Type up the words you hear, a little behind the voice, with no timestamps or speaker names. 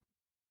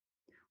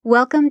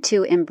Welcome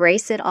to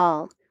Embrace It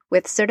All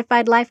with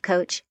Certified Life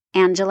Coach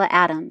Angela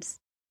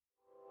Adams.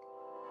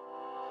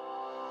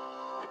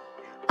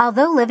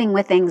 Although living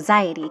with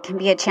anxiety can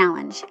be a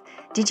challenge,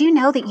 did you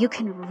know that you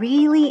can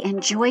really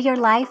enjoy your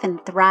life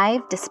and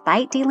thrive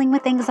despite dealing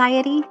with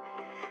anxiety?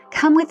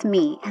 Come with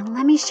me and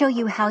let me show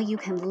you how you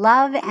can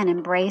love and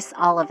embrace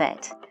all of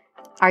it.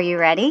 Are you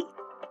ready?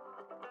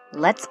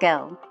 Let's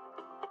go.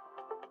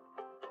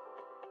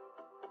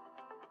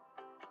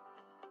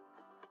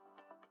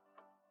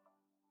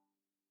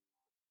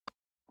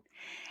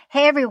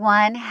 Hey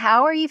everyone,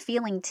 how are you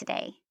feeling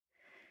today?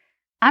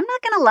 I'm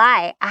not going to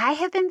lie, I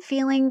have been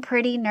feeling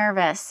pretty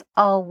nervous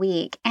all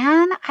week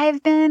and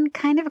I've been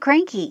kind of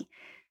cranky.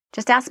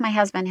 Just ask my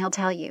husband, he'll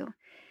tell you.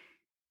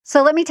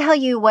 So let me tell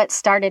you what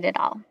started it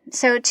all.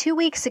 So 2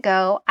 weeks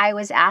ago, I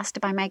was asked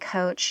by my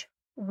coach,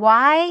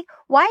 why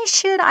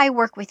should I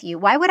work with you?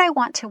 Why would I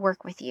want to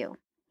work with you?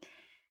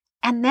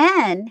 And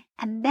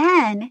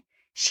then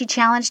she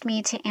challenged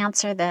me to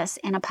answer this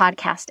in a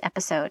podcast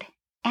episode.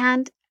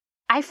 And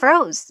I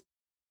froze.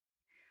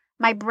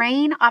 My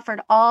brain offered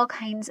all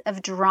kinds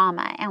of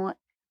drama and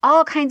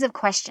all kinds of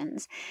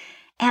questions.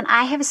 And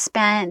I have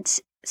spent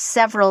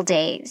several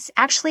days,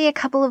 actually a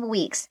couple of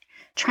weeks,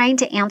 trying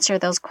to answer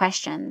those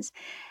questions.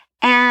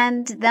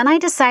 And then I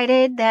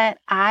decided that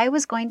I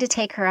was going to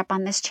take her up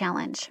on this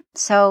challenge.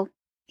 So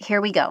here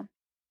we go.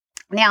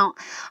 Now,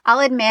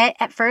 I'll admit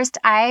at first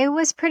I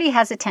was pretty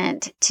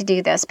hesitant to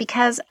do this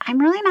because I'm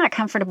really not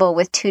comfortable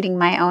with tooting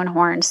my own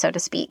horn, so to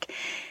speak.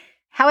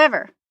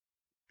 However,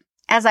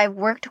 as I've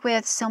worked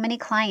with so many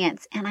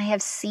clients and I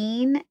have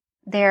seen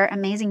their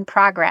amazing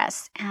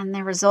progress and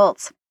their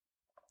results,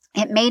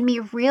 it made me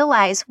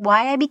realize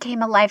why I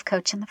became a life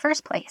coach in the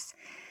first place.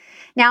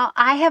 Now,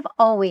 I have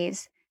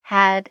always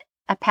had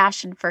a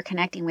passion for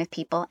connecting with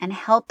people and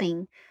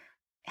helping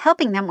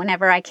them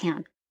whenever I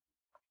can.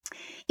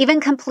 Even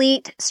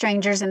complete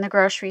strangers in the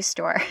grocery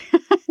store.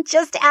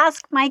 Just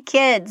ask my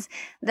kids.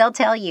 They'll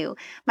tell you.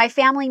 My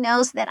family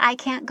knows that I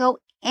can't go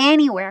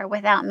anywhere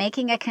without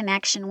making a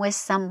connection with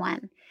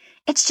someone.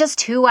 It's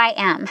just who I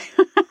am.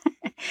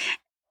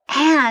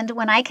 And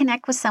when I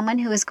connect with someone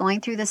who is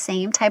going through the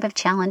same type of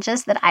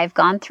challenges that I've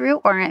gone through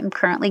or am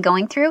currently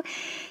going through,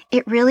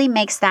 it really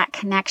makes that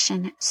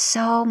connection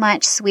so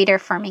much sweeter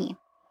for me.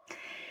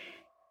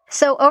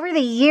 So over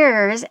the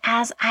years,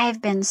 as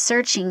I've been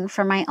searching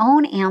for my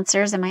own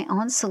answers and my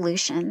own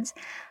solutions,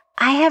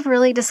 I have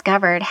really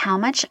discovered how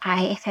much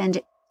I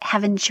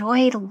have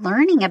enjoyed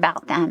learning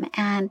about them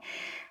and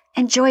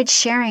enjoyed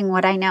sharing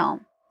what I know.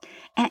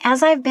 And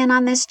as I've been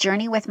on this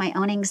journey with my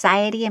own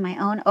anxiety and my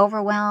own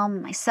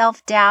overwhelm, my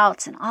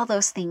self-doubts and all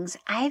those things,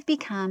 I've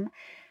become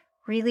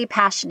really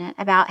passionate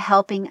about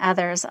helping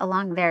others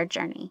along their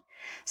journey.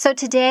 So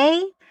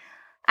today,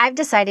 I've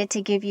decided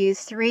to give you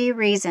 3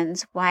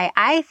 reasons why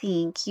I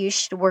think you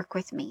should work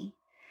with me.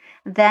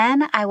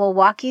 Then I will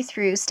walk you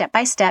through step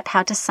by step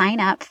how to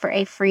sign up for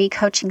a free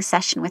coaching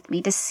session with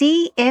me to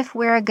see if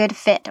we're a good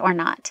fit or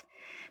not.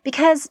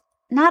 Because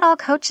not all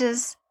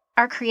coaches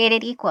are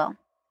created equal.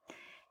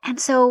 And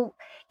so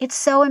it's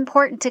so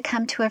important to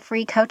come to a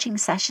free coaching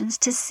sessions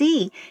to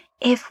see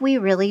if we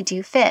really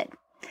do fit.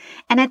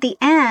 And at the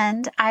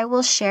end, I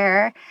will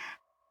share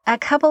a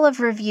couple of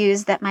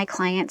reviews that my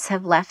clients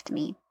have left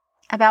me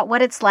about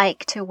what it's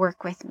like to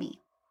work with me.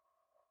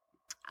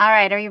 All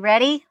right, are you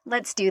ready?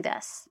 Let's do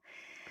this.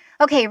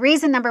 Okay,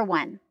 reason number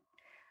 1.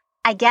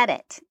 I get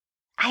it.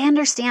 I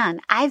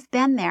understand. I've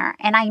been there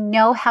and I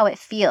know how it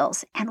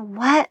feels and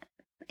what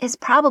is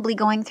probably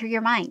going through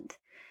your mind.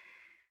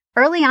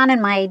 Early on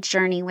in my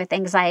journey with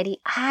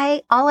anxiety,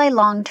 all I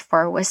longed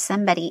for was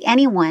somebody,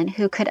 anyone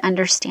who could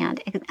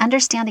understand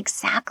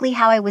exactly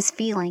how I was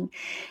feeling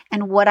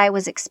and what I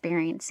was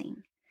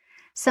experiencing.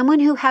 Someone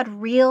who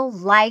had real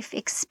life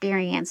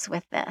experience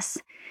with this.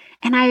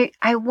 And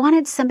I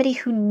wanted somebody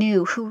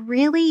who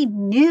really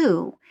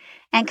knew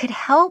and could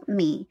help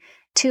me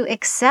to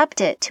accept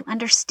it, to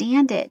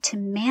understand it, to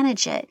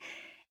manage it,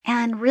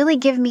 and really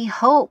give me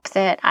hope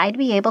that I'd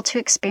be able to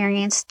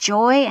experience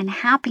joy and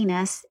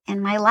happiness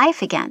in my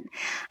life again.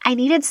 I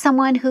needed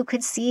someone who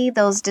could see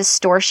those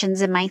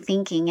distortions in my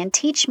thinking and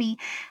teach me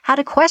how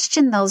to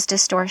question those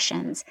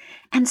distortions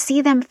and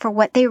see them for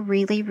what they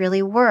really,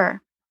 really were.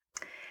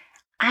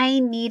 I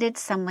needed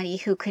somebody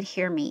who could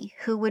hear me,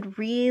 who would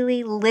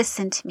really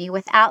listen to me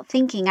without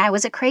thinking I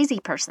was a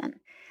crazy person.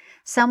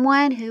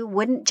 Someone who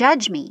wouldn't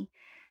judge me.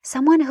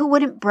 Someone who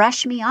wouldn't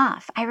brush me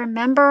off. I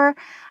remember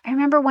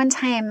one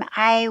time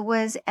I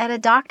was at a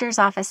doctor's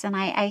office and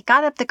I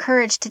got up the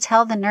courage to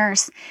tell the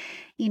nurse,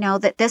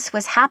 that this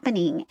was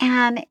happening.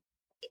 And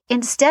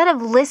instead of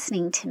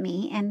listening to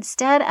me,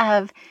 instead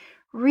of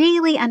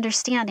really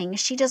understanding,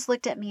 she just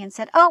looked at me and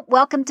said, "Oh,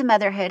 welcome to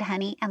motherhood,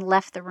 honey," and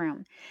left the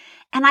room.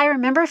 And I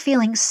remember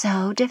feeling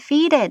so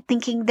defeated,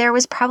 thinking there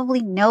was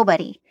probably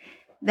nobody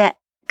that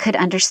could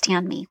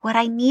understand me. What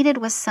I needed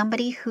was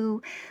somebody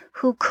who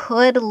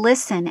could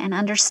listen and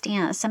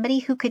understand, somebody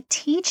who could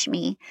teach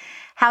me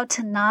how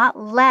to not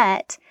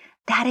let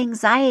that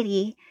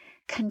anxiety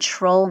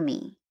control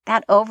me,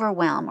 that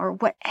overwhelm, or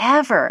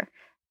whatever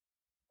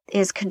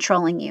is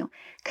controlling you.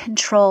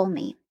 Control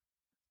me.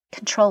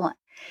 Control it.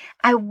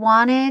 I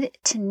wanted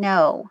to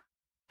know.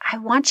 I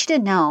want you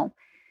to know.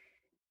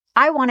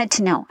 I wanted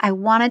to know. I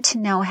wanted to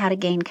know how to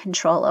gain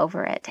control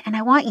over it. And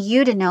I want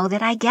you to know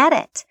that I get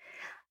it.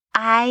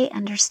 I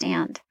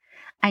understand.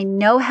 I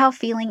know how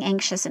feeling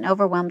anxious and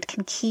overwhelmed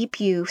can keep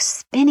you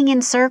spinning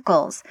in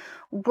circles,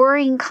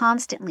 worrying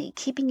constantly,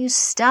 keeping you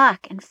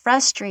stuck and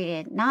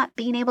frustrated, not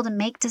being able to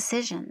make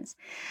decisions.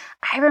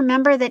 I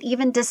remember that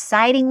even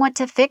deciding what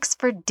to fix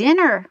for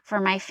dinner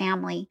for my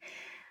family,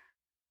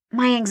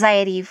 my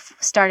anxiety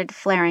started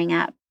flaring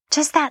up.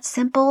 Just that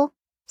simple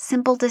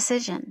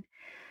decision.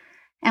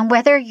 And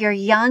whether you're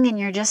young and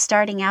you're just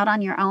starting out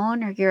on your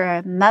own, or you're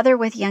a mother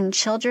with young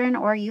children,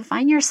 or you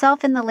find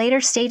yourself in the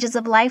later stages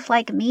of life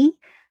like me,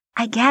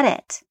 I get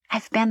it.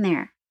 I've been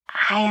there.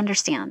 I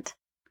understand.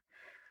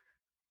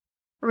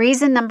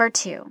 Reason number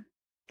 2.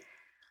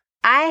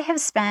 I have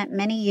spent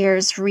many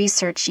years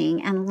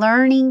researching and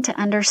learning to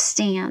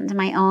understand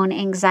my own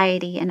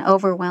anxiety and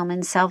overwhelm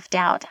and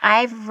self-doubt.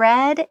 I've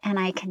read and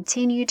I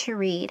continue to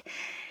read.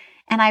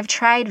 And I've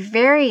tried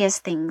various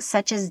things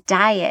such as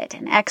diet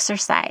and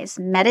exercise,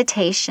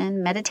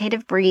 meditation,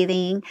 meditative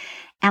breathing,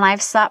 and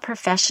I've sought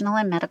professional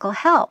and medical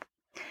help.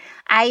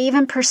 I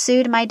even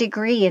pursued my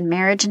degree in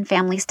marriage and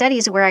family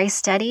studies, where I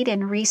studied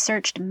and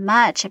researched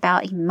much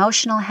about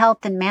emotional health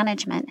and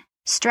management,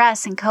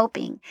 stress and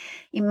coping,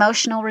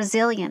 emotional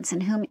resilience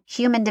and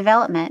human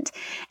development.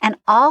 And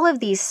all of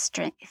these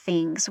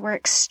things were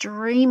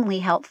extremely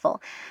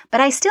helpful. But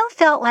I still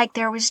felt like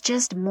there was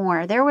just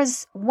more. There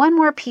was one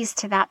more piece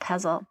to that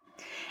puzzle.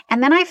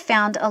 And then I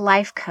found a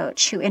life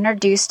coach who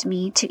introduced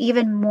me to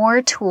even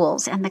more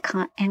tools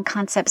and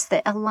concepts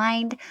that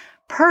aligned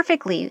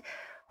perfectly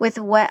with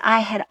what I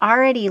had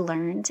already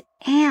learned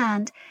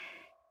and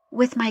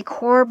with my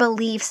core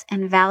beliefs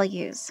and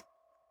values.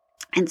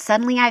 And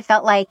suddenly I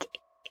felt like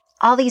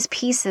all these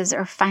pieces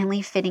are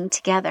finally fitting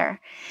together.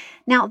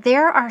 Now,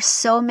 there are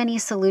so many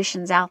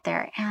solutions out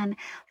there, and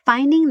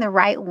finding the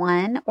right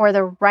one or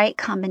the right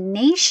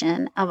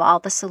combination of all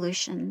the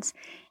solutions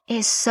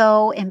is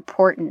so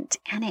important,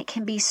 and it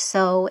can be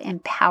so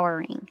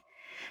empowering.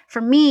 For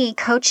me,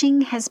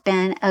 coaching has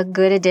been a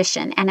good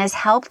addition and has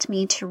helped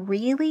me to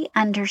really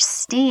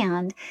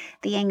understand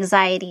the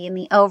anxiety and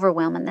the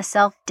overwhelm and the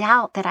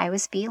self-doubt that I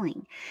was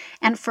feeling.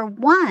 And for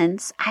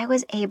once, I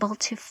was able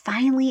to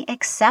finally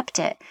accept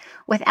it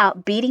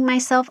without beating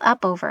myself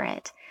up over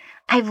it.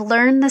 I've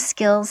learned the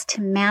skills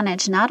to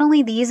manage not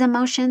only these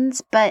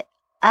emotions, but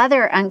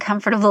other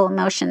uncomfortable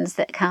emotions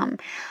that come.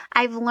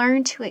 I've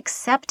learned to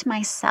accept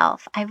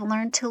myself. I've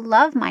learned to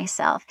love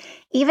myself,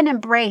 even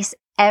embrace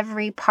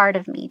every part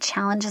of me,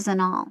 challenges and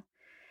all.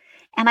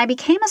 And I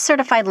became a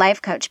certified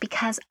life coach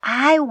because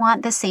I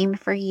want the same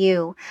for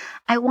you.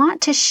 I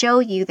want to show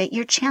you that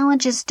your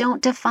challenges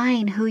don't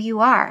define who you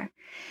are.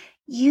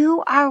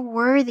 You are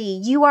worthy.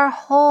 You are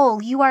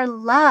whole. You are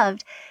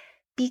loved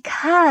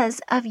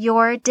because of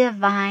your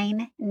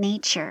divine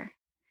nature.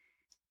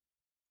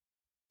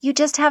 You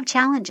just have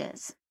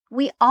challenges.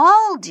 We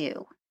all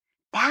do.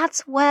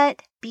 That's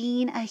what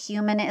being a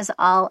human is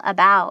all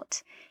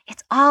about.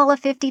 It's all a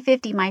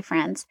 50-50, my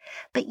friends,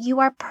 but you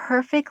are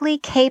perfectly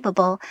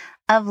capable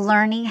of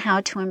learning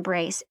how to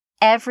embrace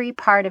every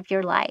part of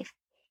your life,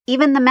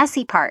 even the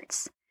messy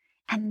parts.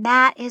 And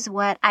that is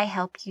what I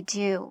help you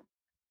do.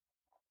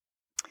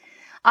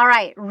 All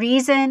right,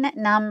 reason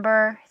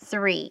number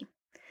 3.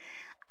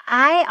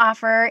 I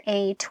offer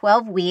a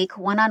 12-week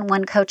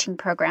one-on-one coaching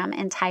program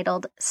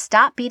entitled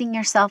Stop Beating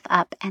Yourself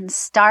Up and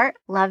Start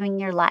Loving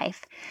Your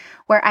Life,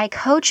 where I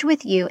coach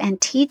with you and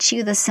teach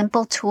you the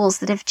simple tools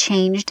that have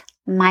changed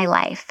my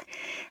life.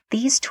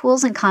 These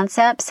tools and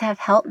concepts have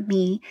helped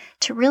me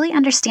to really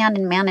understand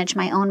and manage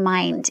my own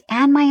mind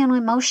and my own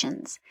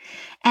emotions.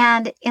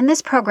 And in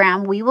this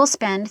program, we will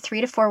spend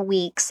 3 to 4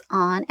 weeks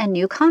on a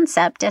new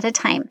concept at a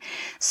time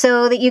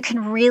so that you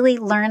can really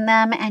learn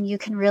them and you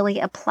can really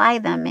apply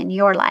them in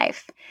your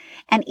life.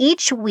 And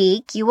each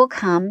week you will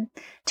come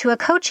to a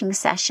coaching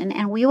session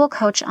and we will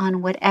coach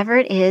on whatever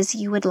it is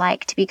you would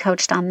like to be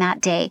coached on that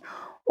day.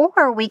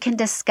 Or we can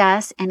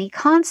discuss any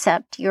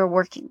concept we're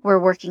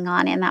working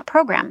on in that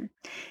program.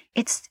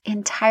 It's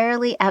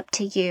entirely up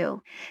to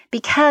you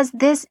because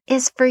this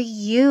is for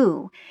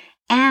you.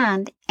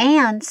 And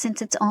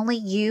since it's only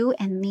you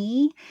and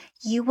me,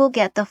 you will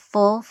get the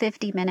full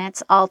 50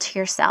 minutes all to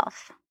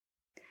yourself.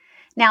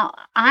 Now,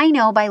 I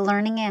know by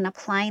learning and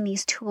applying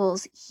these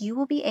tools, you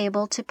will be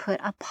able to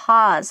put a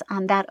pause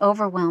on that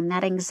overwhelm,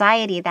 that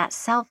anxiety, that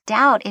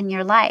self-doubt in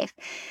your life.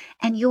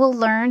 And you will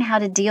learn how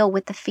to deal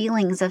with the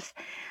feelings of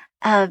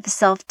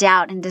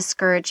self-doubt and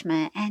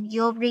discouragement. And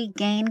you'll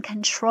regain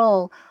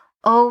control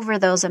over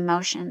those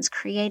emotions,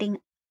 creating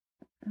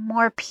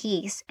more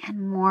peace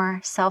and more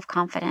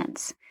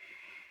self-confidence.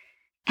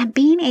 And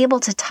being able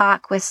to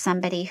talk with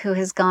somebody who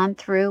has gone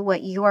through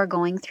what you are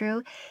going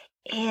through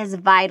is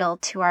vital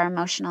to our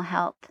emotional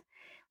health.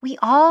 We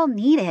all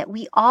need it.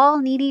 We all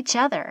need each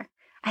other.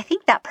 I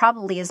think that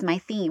probably is my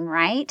theme,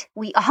 right?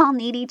 We all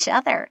need each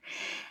other.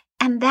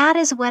 And that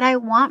is what I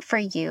want for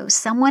you,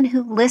 someone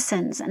who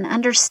listens and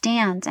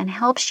understands and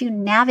helps you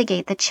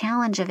navigate the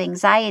challenge of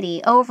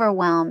anxiety,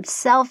 overwhelm,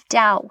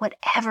 self-doubt,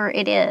 whatever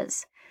it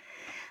is.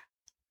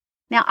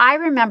 Now, I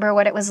remember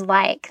what it was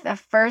like the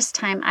first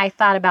time I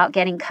thought about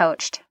getting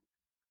coached.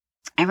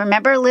 I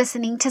remember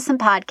listening to some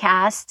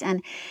podcasts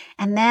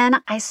and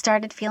then I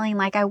started feeling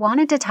like I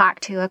wanted to talk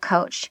to a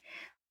coach,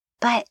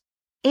 but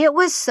it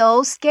was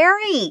so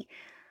scary.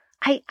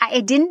 I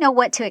didn't know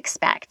what to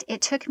expect.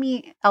 It took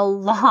me a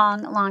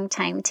long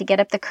time to get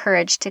up the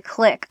courage to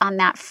click on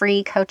that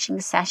free coaching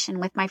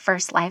session with my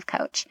first life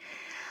coach.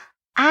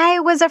 I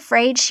was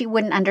afraid she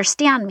wouldn't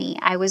understand me.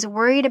 I was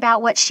worried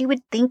about what she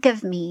would think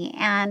of me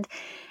and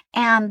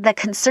the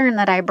concern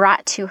that I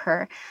brought to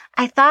her.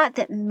 I thought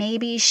that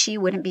maybe she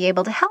wouldn't be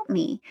able to help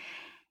me.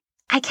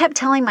 I kept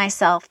telling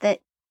myself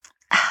that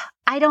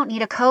I don't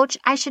need a coach.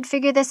 I should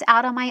figure this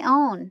out on my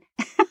own.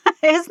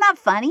 Isn't that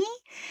funny?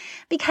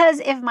 Because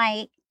if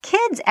my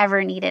kids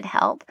ever needed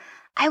help,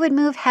 I would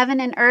move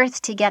heaven and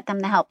earth to get them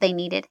the help they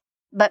needed.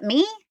 But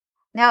me?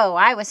 No,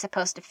 I was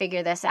supposed to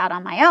figure this out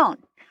on my own,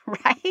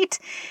 right?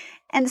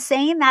 And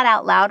saying that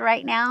out loud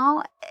right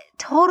now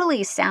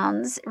totally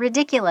sounds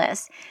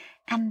ridiculous.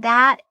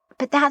 But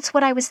that's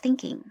what I was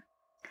thinking.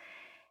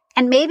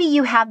 And maybe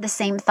you have the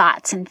same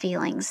thoughts and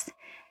feelings.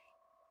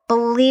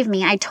 Believe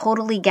me, I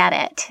totally get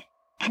it.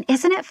 And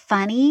isn't it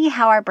funny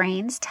how our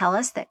brains tell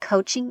us that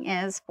coaching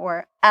is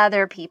for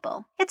other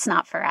people? It's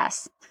not for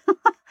us.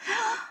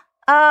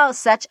 Oh,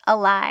 such a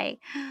lie.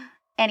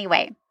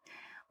 Anyway,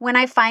 when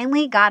I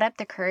finally got up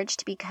the courage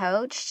to be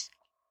coached,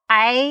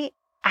 I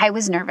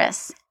was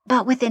nervous.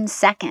 But within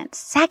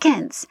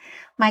seconds,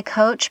 my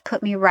coach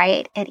put me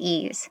right at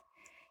ease.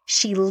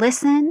 She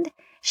listened.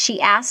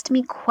 She asked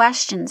me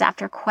questions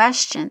after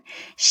question.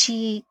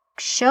 She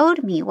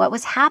showed me what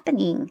was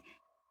happening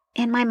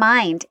in my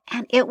mind,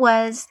 and it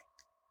was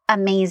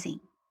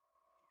amazing.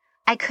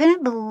 I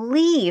couldn't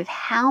believe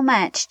how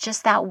much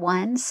just that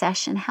one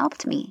session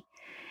helped me.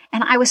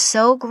 And I was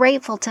so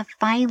grateful to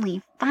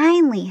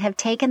finally have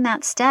taken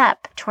that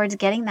step towards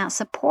getting that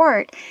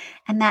support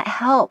and that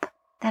help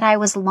that I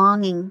was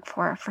longing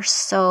for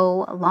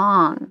so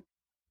long.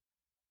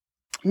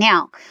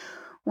 Now,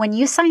 when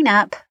you sign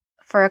up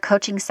for a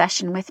coaching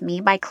session with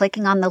me by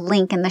clicking on the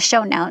link in the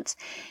show notes,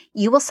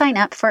 you will sign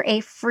up for a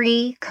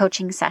free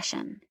coaching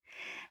session.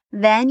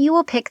 Then you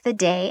will pick the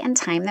day and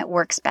time that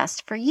works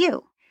best for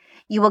you.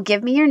 You will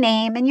give me your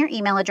name and your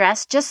email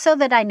address just so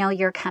that I know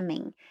you're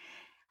coming.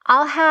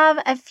 I'll have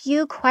a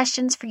few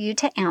questions for you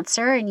to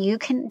answer, and you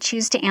can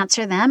choose to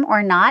answer them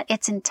or not.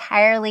 It's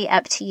entirely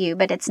up to you,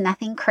 but it's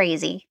nothing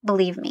crazy,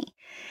 believe me.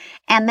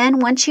 And then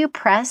once you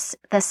press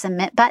the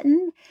submit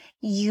button,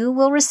 you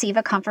will receive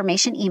a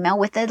confirmation email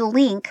with a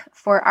link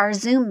for our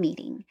Zoom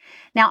meeting.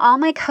 Now, all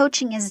my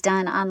coaching is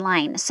done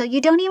online, so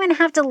you don't even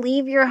have to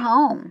leave your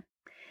home.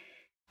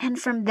 And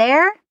from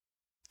there,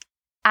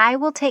 I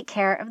will take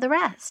care of the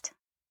rest.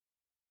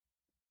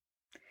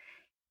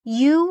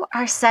 You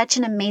are such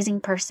an amazing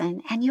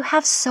person, and you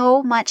have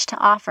so much to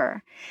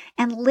offer.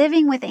 And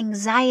living with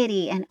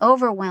anxiety and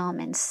overwhelm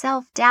and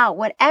self-doubt,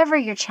 whatever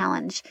your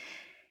challenge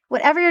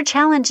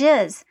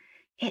is,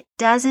 it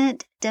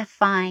doesn't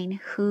define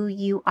who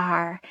you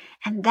are.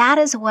 And that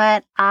is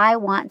what I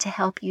want to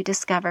help you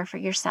discover for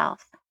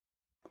yourself.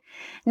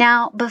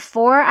 Now,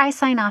 before I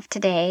sign off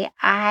today,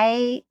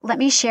 let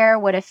me share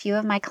what a few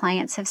of my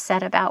clients have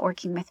said about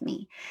working with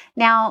me.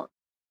 Now,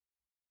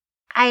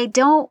 I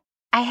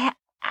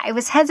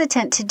was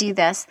hesitant to do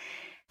this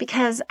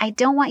because I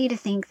don't want you to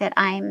think that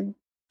I'm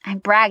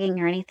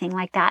bragging or anything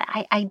like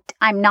that.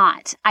 I'm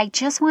not. I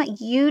just want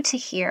you to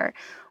hear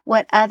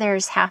what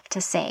others have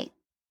to say.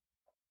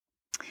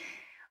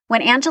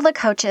 When Angela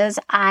coaches,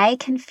 I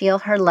can feel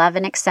her love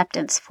and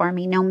acceptance for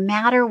me no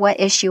matter what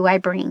issue I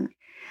bring.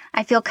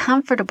 I feel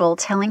comfortable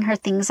telling her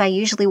things I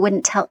usually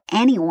wouldn't tell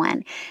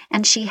anyone,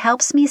 and she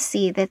helps me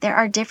see that there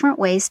are different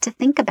ways to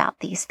think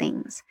about these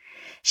things.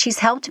 She's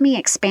helped me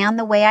expand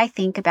the way I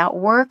think about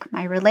work,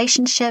 my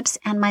relationships,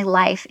 and my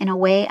life in a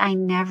way I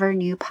never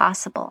knew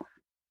possible.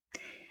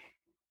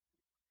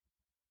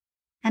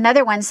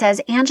 Another one says,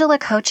 Angela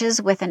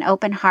coaches with an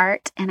open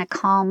heart and a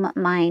calm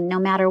mind, no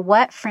matter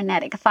what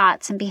frenetic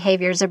thoughts and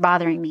behaviors are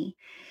bothering me.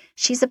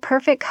 She's a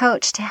perfect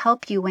coach to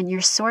help you when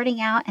you're sorting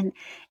out an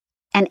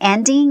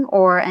ending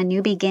or a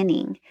new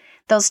beginning.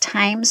 Those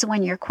times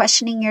when you're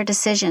questioning your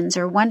decisions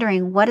or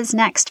wondering what is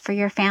next for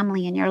your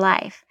family and your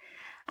life.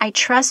 I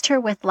trust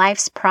her with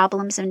life's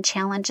problems and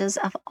challenges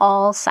of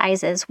all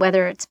sizes,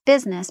 whether it's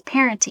business,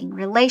 parenting,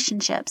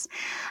 relationships.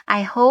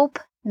 I hope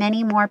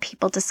many more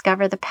people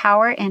discover the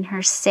power in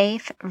her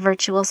safe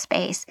virtual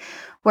space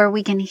where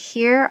we can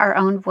hear our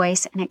own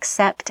voice and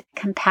accept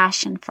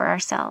compassion for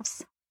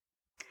ourselves.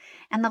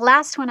 And the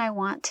last one I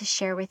want to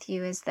share with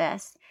you is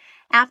this.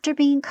 After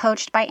being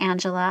coached by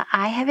Angela,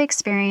 I have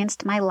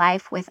experienced my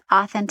life with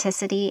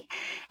authenticity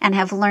and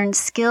have learned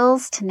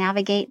skills to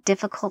navigate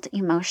difficult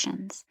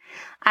emotions.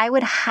 I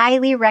would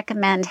highly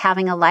recommend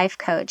having a life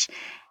coach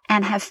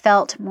and have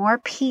felt more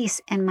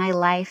peace in my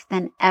life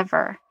than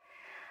ever.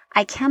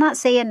 I cannot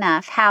say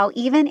enough how,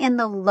 even in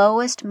the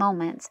lowest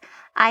moments,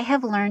 I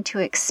have learned to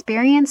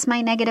experience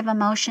my negative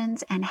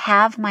emotions and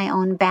have my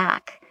own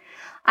back.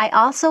 I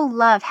also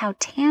love how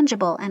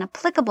tangible and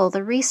applicable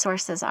the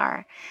resources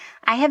are.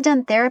 I have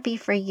done therapy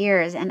for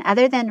years, and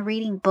other than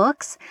reading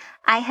books,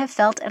 I have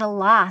felt at a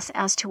loss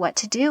as to what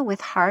to do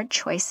with hard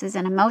choices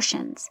and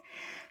emotions.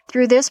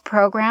 Through this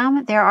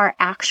program, there are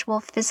actual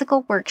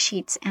physical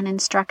worksheets and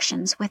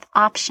instructions with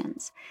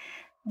options.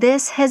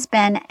 This has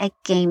been a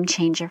game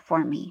changer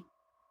for me.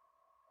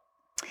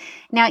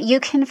 Now, you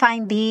can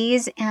find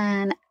these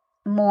and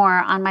more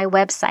on my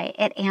website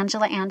at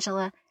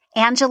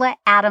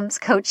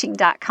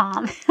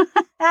AngelaAdamsCoaching.com.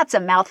 That's a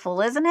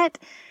mouthful, isn't it?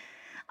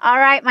 All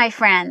right, my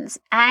friends,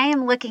 I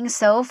am looking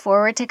so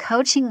forward to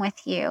coaching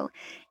with you.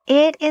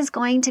 It is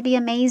going to be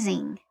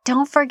amazing.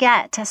 Don't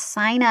forget to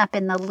sign up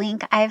in the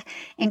link I've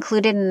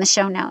included in the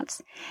show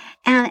notes.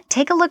 And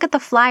take a look at the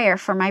flyer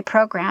for my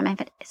program.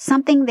 If it's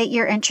something that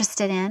you're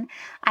interested in,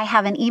 I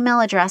have an email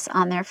address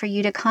on there for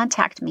you to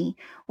contact me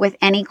with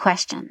any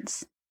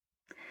questions.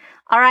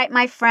 All right,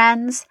 my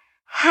friends,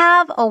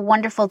 have a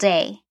wonderful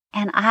day,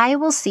 and I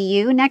will see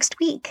you next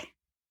week.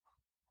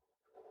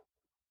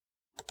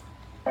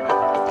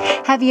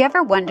 Have you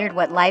ever wondered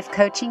what life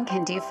coaching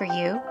can do for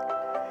you?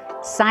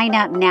 Sign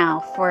up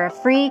now for a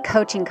free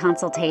coaching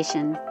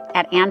consultation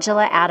at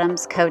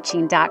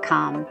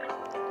AngelaAdamsCoaching.com.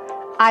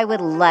 I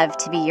would love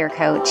to be your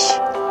coach.